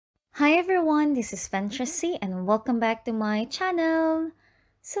Hi everyone, this is Fantasy and welcome back to my channel.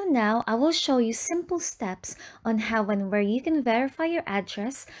 So now I will show you simple steps on how and where you can verify your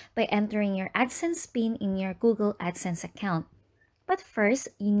address by entering your AdSense PIN in your Google AdSense account. But first,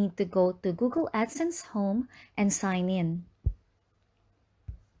 you need to go to Google AdSense Home and sign in.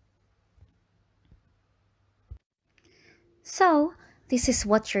 So, this is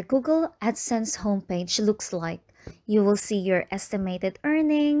what your Google AdSense homepage looks like. You will see your estimated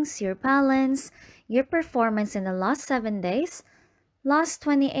earnings, your balance, your performance in the last 7 days, last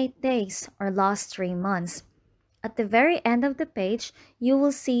 28 days, or last 3 months. At the very end of the page, you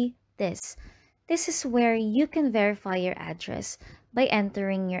will see this. This is where you can verify your address by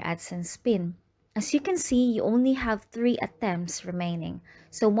entering your AdSense PIN. As you can see, you only have 3 attempts remaining.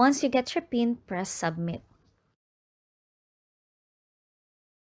 So once you get your PIN, press submit.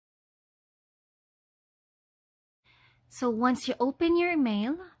 So once you open your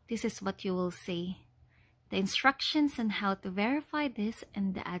email, this is what you will see. The instructions on how to verify this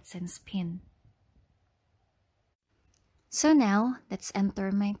and the AdSense PIN. So now, let's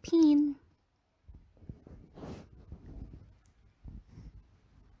enter my PIN.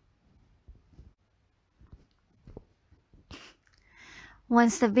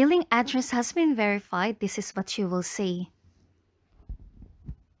 Once the billing address has been verified, this is what you will see.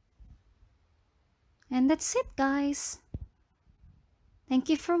 And that's it, guys. Thank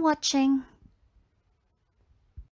you for watching.